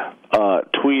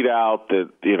tweet out that,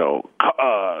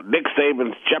 Nick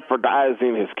Saban's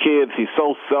jeopardizing his kids. He's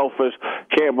so selfish.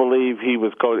 Can't believe he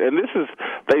was coaching. And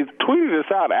they tweeted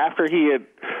this out after he had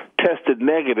tested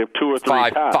negative 2 or 3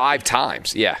 times. 5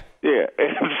 times, yeah. Yeah,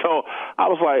 and so I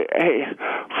was like, hey,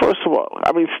 first of all,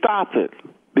 stop it.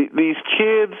 These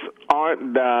kids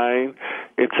aren't dying.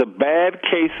 It's a bad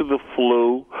case of the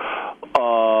flu,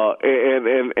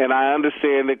 and I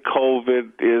understand that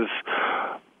COVID is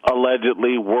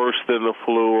allegedly worse than the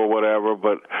flu or whatever,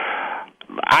 but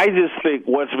I just think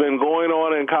what's been going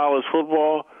on in college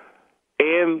football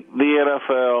and the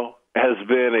NFL has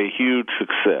been a huge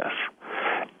success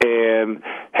and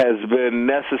has been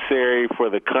necessary for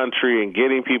the country in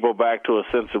getting people back to a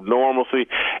sense of normalcy.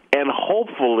 And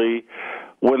hopefully,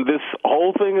 when this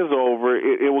whole thing is over,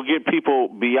 it will get people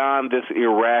beyond this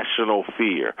irrational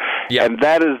fear. Yeah. And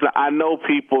that is, I know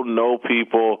people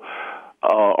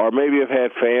or maybe have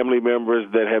had family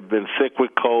members that have been sick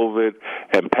with COVID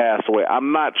and passed away.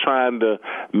 I'm not trying to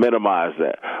minimize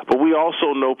that. But we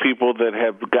also know people that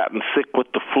have gotten sick with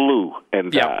the flu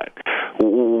and died.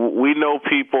 We know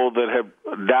people that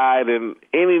have died in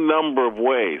any number of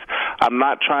ways. I'm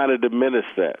not trying to diminish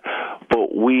that.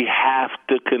 But we have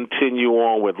to continue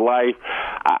on with life.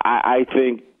 I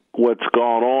think what's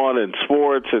gone on in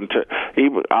sports, and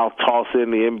even I'll toss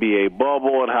in the NBA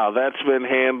bubble and how that's been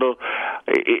handled.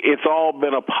 It's all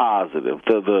been a positive.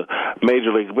 The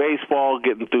Major League Baseball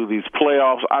getting through these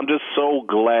playoffs. I'm just so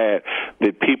glad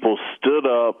that people stood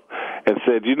up and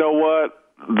said, you know what?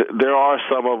 There are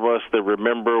some of us that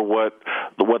remember what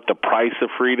the price of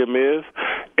freedom is,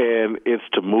 and it's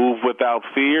to move without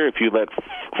fear. If you let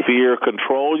fear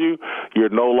control you, you're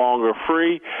no longer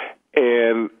free.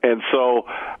 And so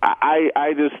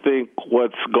I just think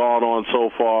what's gone on so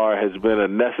far has been a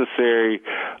necessary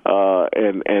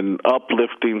and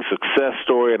uplifting success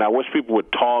story, and I wish people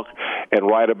would talk and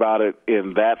write about it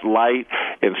in that light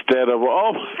instead of,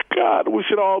 oh, my God, we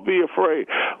should all be afraid.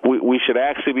 We should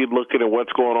actually be looking at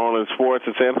what's going on in sports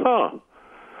and saying,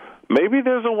 maybe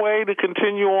there's a way to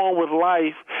continue on with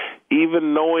life,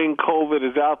 even knowing COVID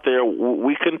is out there.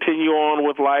 We continue on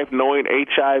with life, knowing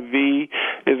HIV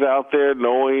is out there,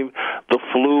 knowing the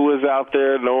flu is out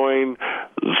there, knowing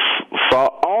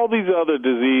all these other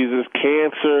diseases,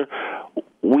 cancer.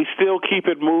 We still keep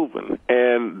it moving,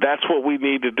 and that's what we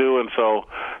need to do. And so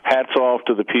hats off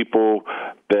to the people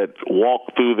that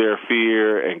walked through their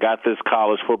fear and got this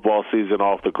college football season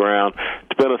off the ground.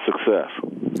 It's been a success.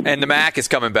 And the MAC is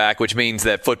coming back, which means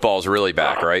that football's really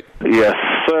back, right? Yes,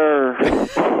 sir.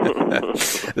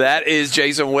 That is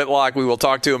Jason Whitlock. We will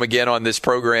talk to him again on this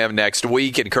program next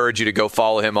week. Encourage you to go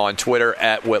follow him on Twitter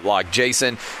at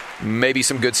WhitlockJason. Maybe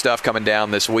some good stuff coming down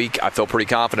this week. I feel pretty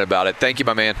confident about it. Thank you,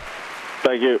 my man.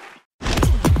 Thank you.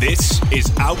 This is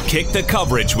Outkick the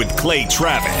Coverage with Clay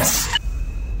Travis.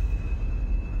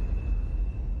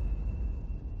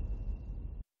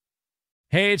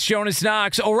 Hey, it's Jonas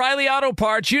Knox. O'Reilly Auto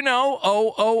Parts, you know,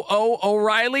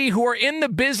 O'Reilly, who are in the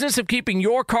business of keeping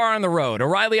your car on the road.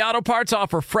 O'Reilly Auto Parts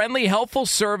offer friendly, helpful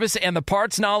service and the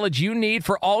parts knowledge you need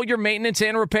for all your maintenance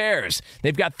and repairs.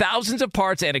 They've got thousands of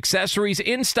parts and accessories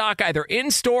in stock, either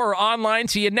in-store or online,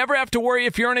 so you never have to worry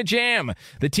if you're in a jam.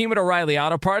 The team at O'Reilly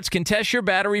Auto Parts can test your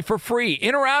battery for free,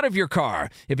 in or out of your car.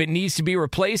 If it needs to be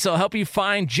replaced, they'll help you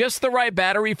find just the right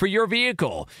battery for your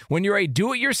vehicle. When you're a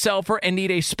do-it-yourselfer and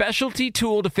need a specialty tool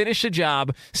to finish the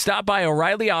job, stop by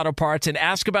O'Reilly Auto Parts and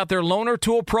ask about their loaner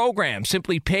tool program.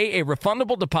 Simply pay a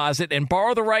refundable deposit and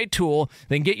borrow the right tool,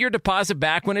 then get your deposit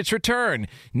back when it's returned.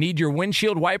 Need your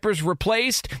windshield wipers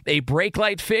replaced, a brake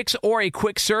light fix, or a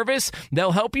quick service?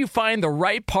 They'll help you find the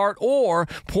right part or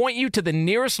point you to the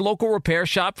nearest local repair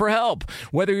shop for help.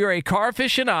 Whether you're a car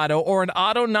aficionado or an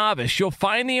auto novice, you'll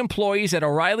find the employees at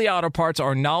O'Reilly Auto Parts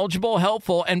are knowledgeable,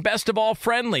 helpful, and best of all,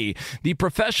 friendly. The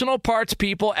professional parts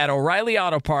people at O'Reilly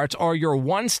Auto Parts are your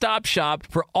one-stop shop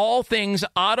for all things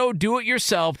auto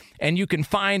do-it-yourself, and you can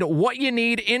find what you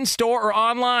need in-store or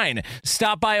online.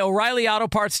 Stop by O'Reilly Auto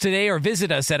Parts today or visit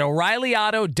us at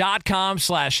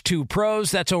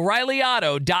O'ReillyAuto.com/2pros. That's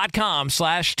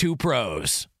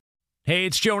O'ReillyAuto.com/2pros. Hey,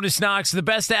 it's Jonas Knox. The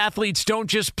best athletes don't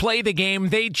just play the game,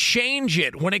 they change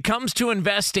it. When it comes to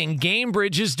investing,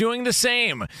 GameBridge is doing the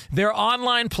same. Their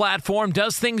online platform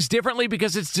does things differently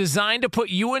because it's designed to put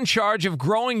you in charge of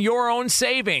growing your own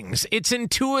savings. It's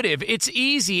intuitive, it's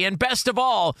easy, and best of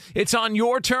all, it's on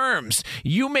your terms.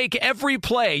 You make every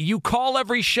play, you call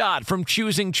every shot, from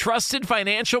choosing trusted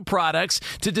financial products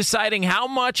to deciding how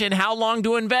much and how long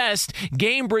to invest.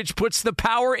 GameBridge puts the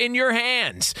power in your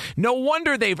hands. No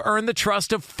wonder they've earned the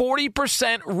trust of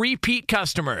 40% repeat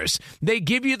customers. They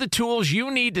give you the tools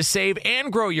you need to save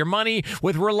and grow your money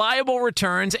with reliable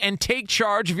returns and take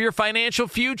charge of your financial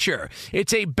future.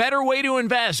 It's a better way to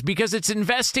invest because it's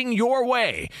investing your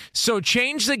way. So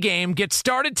change the game. Get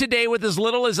started today with as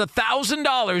little as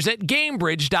 $1,000 at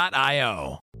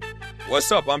GameBridge.io.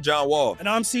 What's up? I'm John Wall. And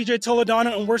I'm CJ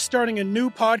Toledano, and we're starting a new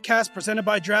podcast presented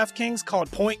by DraftKings called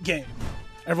Point Game.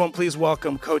 Everyone, please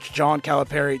welcome Coach John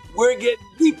Calipari. We're getting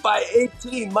beat by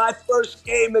 18. My first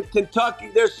game in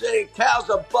Kentucky, they're saying Cal's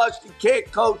a bust. He can't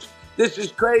coach. This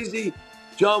is crazy.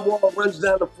 John Wall runs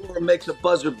down the floor and makes a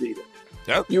buzzer beater.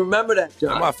 Yep. You remember that,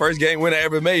 John? That's my first game win I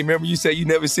ever made. Remember you said you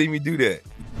never seen me do that.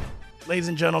 Ladies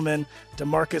and gentlemen,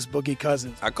 DeMarcus Boogie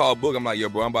Cousins. I called Boog. I'm like, yo,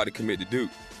 bro, I'm about to commit to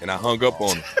Duke. And I hung up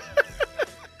on him.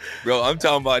 Bro, I'm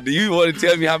talking about, do you want to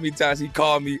tell me how many times he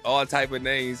called me all type of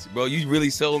names? Bro, you really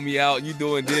sold me out. You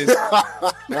doing this.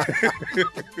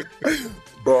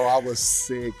 Bro, I was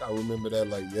sick. I remember that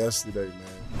like yesterday,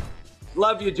 man.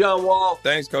 Love you, John Wall.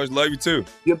 Thanks, Coach. Love you, too.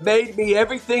 You made me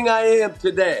everything I am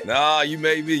today. Nah, you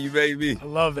made me. I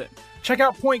love it. Check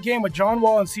out Point Game with John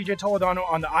Wall and CJ Toledano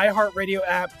on the iHeartRadio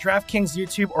app, DraftKings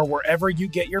YouTube, or wherever you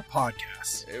get your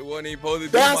podcasts. It wasn't even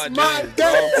supposed to be my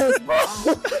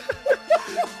game.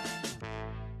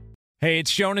 Hey,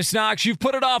 it's Jonas Knox. You've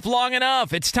put it off long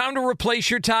enough. It's time to replace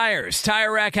your tires.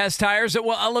 Tire Rack has tires that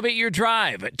will elevate your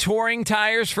drive. Touring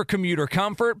tires for commuter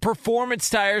comfort, performance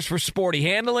tires for sporty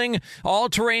handling,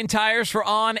 all-terrain tires for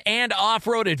on- and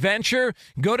off-road adventure.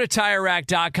 Go to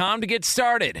TireRack.com to get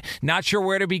started. Not sure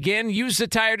where to begin? Use the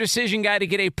Tire Decision Guide to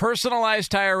get a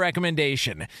personalized tire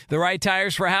recommendation. The right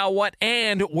tires for how, what,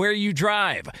 and where you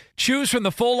drive. Choose from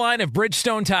the full line of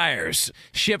Bridgestone tires.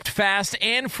 Shipped fast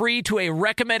and free to a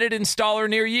recommended installer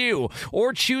near you,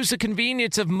 or choose the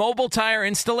convenience of mobile tire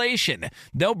installation.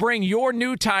 They'll bring your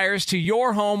new tires to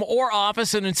your home or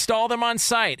office and install them on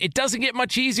site. It doesn't get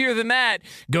much easier than that.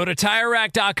 Go to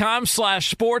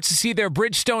TireRack.com/sports to see their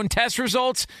Bridgestone test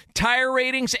results, tire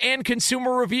ratings, and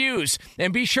consumer reviews.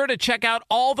 And be sure to check out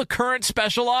all the current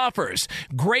special offers.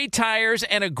 Great tires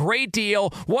and a great deal.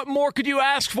 What more could you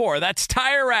ask for? That's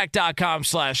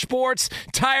TireRack.com/sports.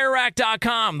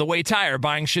 TireRack.com, the way tire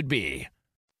buying should be.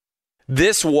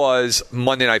 This was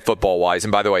Monday Night Football-wise.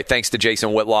 And by the way, thanks to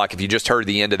Jason Whitlock. If you just heard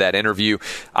the end of that interview,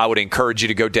 I would encourage you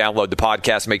to go download the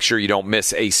podcast. Make sure you don't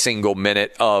miss a single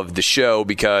minute of the show,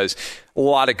 because a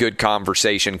lot of good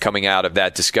conversation coming out of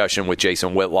that discussion with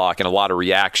Jason Whitlock and a lot of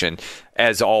reaction,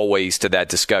 as always, to that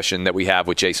discussion that we have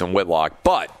with Jason Whitlock.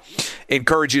 But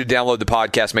encourage you to download the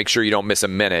podcast. Make sure you don't miss a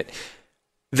minute.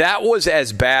 That was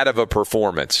as bad of a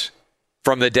performance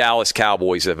from the Dallas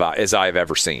Cowboys as I've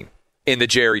ever seen in the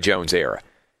Jerry Jones era.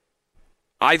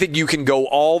 I think you can go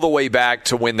all the way back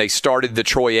to when they started the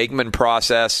Troy Aikman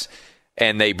process,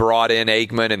 and they brought in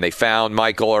Aikman, and they found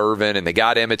Michael Irvin, and they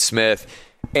got Emmitt Smith.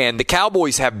 And the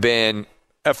Cowboys have been,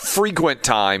 at frequent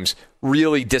times,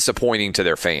 really disappointing to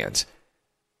their fans.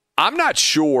 I'm not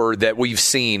sure that we've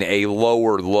seen a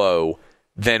lower low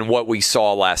than what we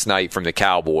saw last night from the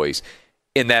Cowboys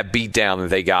in that beatdown that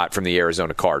they got from the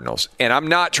Arizona Cardinals. And I'm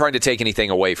not trying to take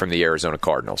anything away from the Arizona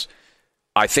Cardinals.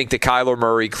 I think the Kyler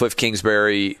Murray, Cliff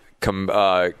Kingsbury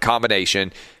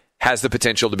combination has the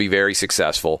potential to be very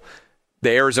successful.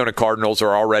 The Arizona Cardinals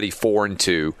are already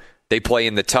 4-2. They play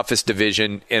in the toughest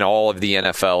division in all of the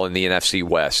NFL in the NFC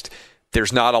West.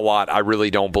 There's not a lot, I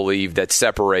really don't believe, that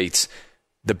separates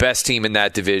the best team in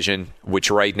that division, which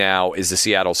right now is the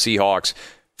Seattle Seahawks,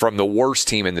 from the worst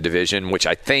team in the division, which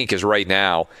I think is right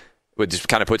now, which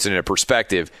kind of puts it into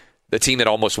perspective, the team that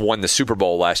almost won the Super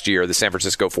Bowl last year, the San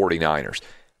Francisco 49ers.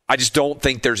 I just don't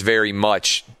think there's very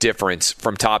much difference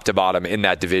from top to bottom in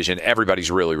that division.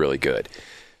 Everybody's really, really good.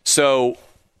 So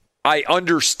I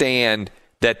understand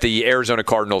that the Arizona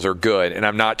Cardinals are good, and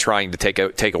I'm not trying to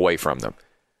take away from them.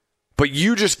 But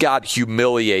you just got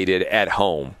humiliated at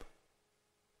home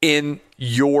in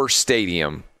your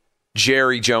stadium,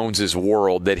 Jerry Jones's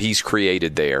world that he's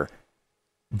created there,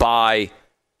 by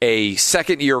a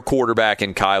second-year quarterback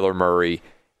in Kyler Murray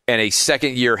and a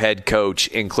second-year head coach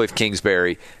in Cliff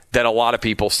Kingsbury that a lot of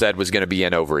people said was going to be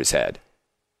in over his head.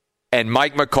 And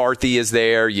Mike McCarthy is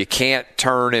there. You can't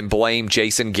turn and blame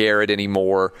Jason Garrett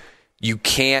anymore. You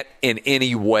can't in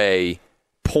any way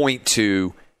point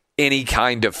to any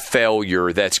kind of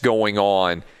failure that's going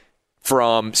on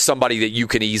from somebody that you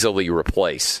can easily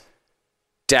replace.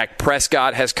 Dak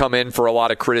Prescott has come in for a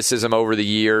lot of criticism over the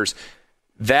years.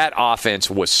 That offense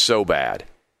was so bad.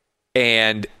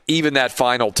 And even that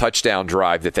final touchdown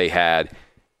drive that they had,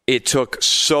 it took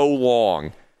so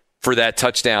long for that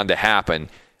touchdown to happen.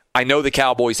 I know the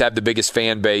Cowboys have the biggest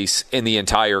fan base in the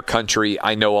entire country.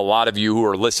 I know a lot of you who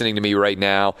are listening to me right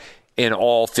now in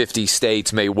all 50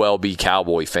 states may well be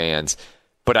Cowboy fans,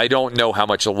 but I don't know how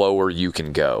much lower you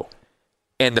can go.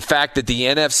 And the fact that the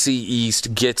NFC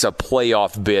East gets a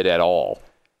playoff bid at all,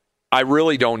 I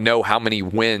really don't know how many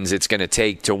wins it's going to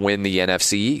take to win the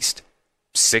NFC East.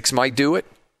 6 might do it.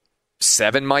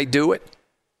 7 might do it.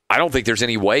 I don't think there's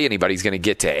any way anybody's going to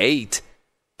get to 8,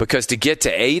 because to get to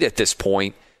 8 at this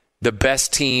point, the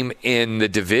best team in the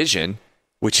division,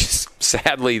 which is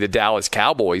sadly the Dallas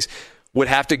Cowboys, would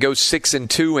have to go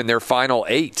 6-2 in their final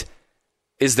 8.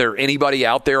 Is there anybody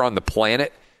out there on the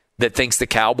planet that thinks the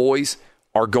Cowboys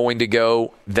are going to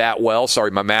go that well?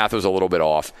 Sorry, my math was a little bit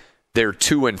off. They're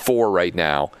 2-4 right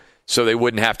now, so they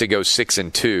wouldn't have to go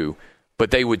 6-2,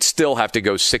 but they would still have to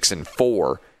go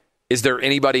 6-4. Is there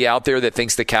anybody out there that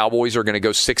thinks the Cowboys are going to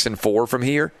go 6-4 from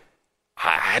here?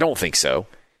 I don't think so.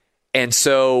 And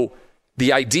so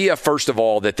the idea, first of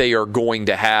all, that they are going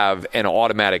to have an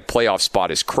automatic playoff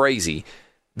spot is crazy.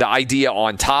 the idea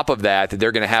on top of that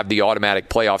they're going to have the automatic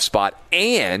playoff spot,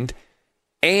 and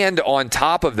on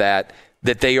top of that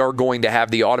they are going to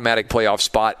have the automatic playoff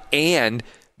spot, and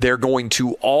they're going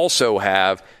to also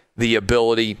have the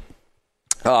ability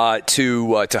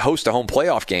to host a home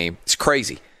playoff game. It's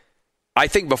crazy. I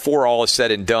think before all is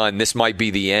said and done, this might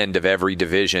be the end of every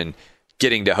division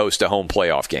getting to host a home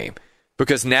playoff game.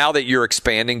 Because now that you're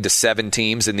expanding to 7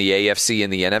 teams in the AFC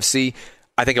and the NFC,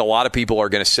 I think a lot of people are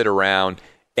going to sit around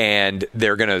and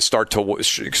they're going to start to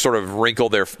sort of wrinkle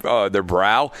their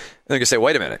brow. And they're going to say,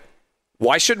 wait a minute,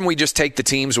 why shouldn't we just take the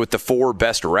teams with the 4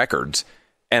 best records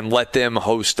and let them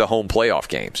host the home playoff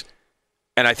games?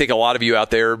 And I think a lot of you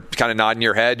out there kind of nodding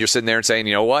your head. You're sitting there and saying,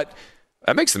 you know what?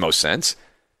 That makes the most sense.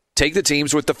 Take the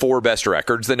teams with the 4 best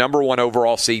records. The number 1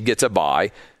 overall seed gets a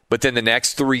bye, but then the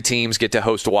next 3 teams get to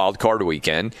host a wild card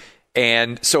weekend.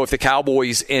 And so if the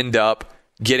Cowboys end up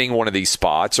getting one of these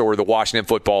spots, or the Washington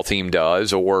football team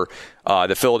does, or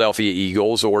the Philadelphia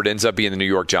Eagles, or it ends up being the New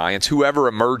York Giants, whoever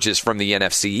emerges from the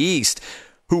NFC East,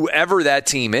 whoever that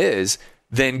team is,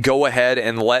 then go ahead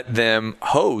and let them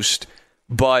host,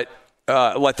 but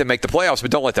let them make the playoffs,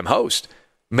 but don't let them host.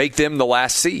 Make them the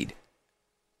last seed.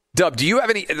 Dub, do you have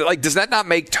any, does that not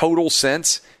make total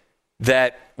sense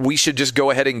that we should just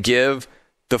go ahead and give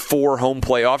the 4 home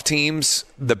playoff teams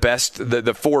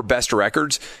the 4 best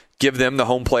records, give them the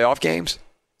home playoff games?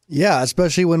 Yeah,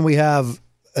 especially when we have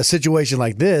a situation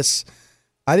like this.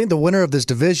 I think the winner of this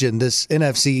division, this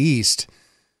NFC East,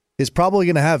 is probably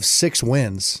going to have 6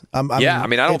 wins. I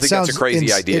don't think that's a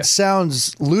crazy idea. It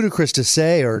sounds ludicrous to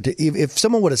say, or if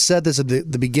someone would have said this at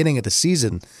the beginning of the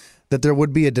season, that there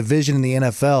would be a division in the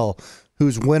NFL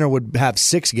whose winner would have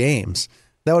 6 games.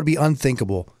 That would be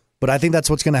unthinkable. But I think that's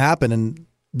what's going to happen, and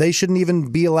they shouldn't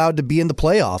even be allowed to be in the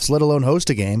playoffs, let alone host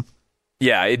a game.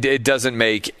 Yeah, it doesn't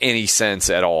make any sense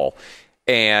at all.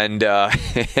 And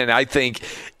I think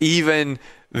even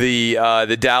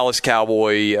the Dallas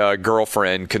Cowboy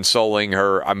girlfriend consoling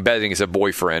her, I'm betting it's a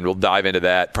boyfriend. We'll dive into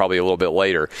that probably a little bit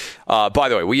later. By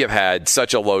the way, we have had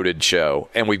such a loaded show,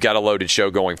 and we've got a loaded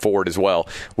show going forward as well.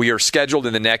 We are scheduled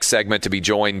in the next segment to be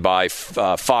joined by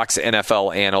Fox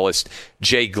NFL analyst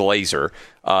Jay Glazer.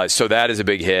 So that is a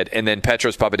big hit. And then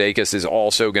Petros Papadakis is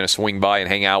also going to swing by and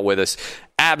hang out with us.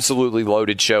 Absolutely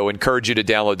loaded show. Encourage you to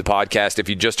download the podcast. If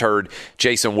you just heard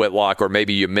Jason Whitlock, or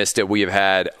maybe you missed it, we have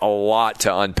had a lot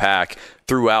to unpack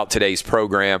throughout today's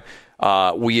program.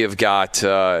 We have got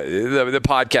the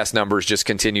podcast numbers just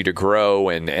continue to grow,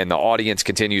 and the audience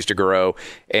continues to grow.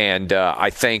 And I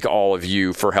thank all of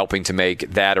you for helping to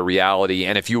make that a reality.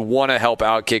 And if you want to help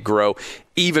Outkick grow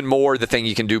even more, the thing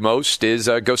you can do most is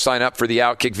go sign up for the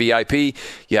Outkick VIP.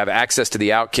 You have access to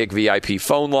the Outkick VIP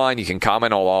phone line. You can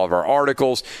comment on all of our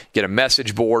articles, get a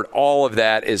message board. All of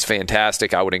that is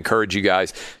fantastic. I would encourage you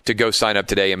guys to go sign up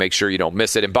today and make sure you don't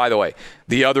miss it. And by the way,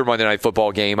 the other Monday Night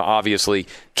Football game, obviously,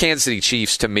 Kansas City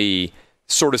Chiefs, to me,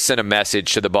 sort of sent a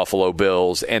message to the Buffalo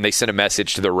Bills, and they sent a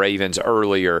message to the Ravens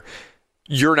earlier.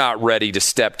 You're not ready to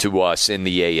step to us in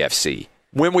the AFC.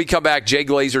 When we come back, Jay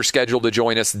Glazer scheduled to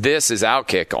join us. This is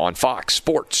Outkick on Fox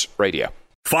Sports Radio.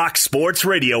 Fox Sports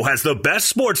Radio has the best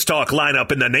sports talk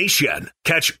lineup in the nation.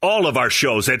 Catch all of our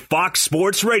shows at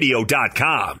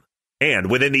foxsportsradio.com. And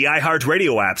within the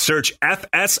iHeartRadio app, search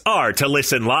FSR to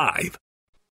listen live.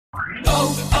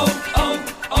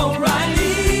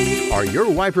 O'Reilly. Are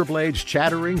your wiper blades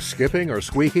chattering, skipping, or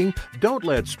squeaking? Don't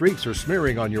let streaks or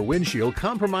smearing on your windshield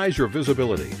compromise your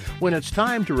visibility. When it's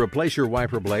time to replace your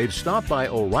wiper blades, stop by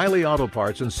O'Reilly Auto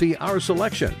Parts and see our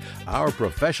selection. Our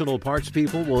professional parts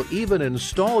people will even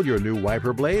install your new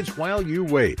wiper blades while you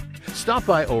wait. Stop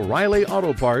by O'Reilly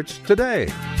Auto Parts today.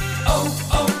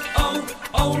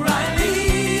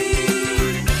 O'Reilly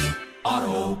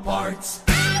Auto Parts.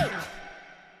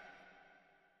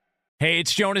 Hey,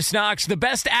 it's Jonas Knox. The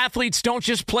best athletes don't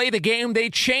just play the game, they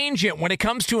change it. When it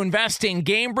comes to investing,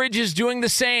 GameBridge is doing the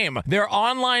same. Their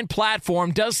online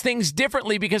platform does things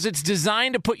differently because it's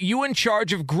designed to put you in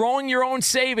charge of growing your own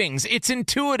savings. It's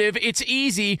intuitive, it's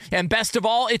easy, and best of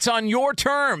all, it's on your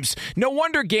terms. No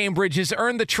wonder GameBridge has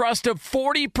earned the trust of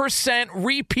 40%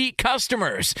 repeat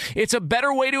customers. It's a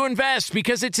better way to invest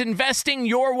because it's investing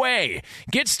your way.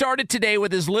 Get started today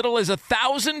with as little as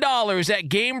 $1,000 at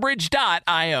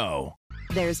GameBridge.io.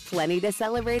 There's plenty to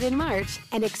celebrate in March,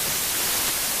 and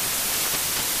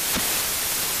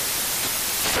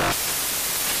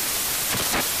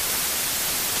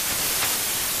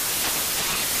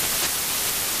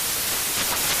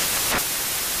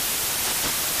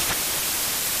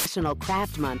National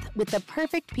Craft Month with the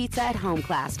perfect pizza at home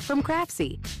class from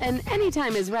Craftsy. And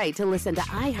anytime is right to listen to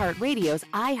iHeartRadio's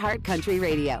iHeart Country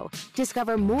Radio.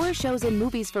 Discover more shows and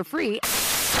movies for free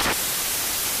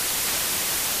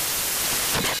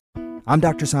I'm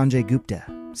Dr. Sanjay Gupta,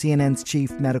 CNN's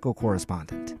chief medical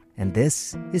correspondent, and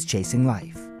this is Chasing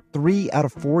Life. 3 out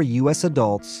of 4 U.S.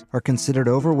 adults are considered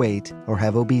overweight or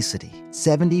have obesity.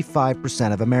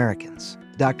 75% of Americans.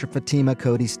 Dr. Fatima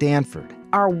Cody Stanford.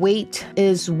 Our weight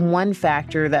is one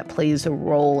factor that plays a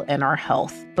role in our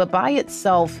health, but by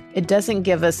itself, it doesn't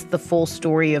give us the full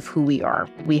story of who we are.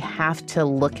 We have to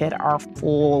look at our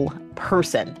full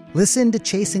person. Listen to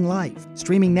Chasing Life,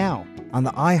 streaming now on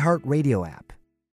the iHeartRadio app,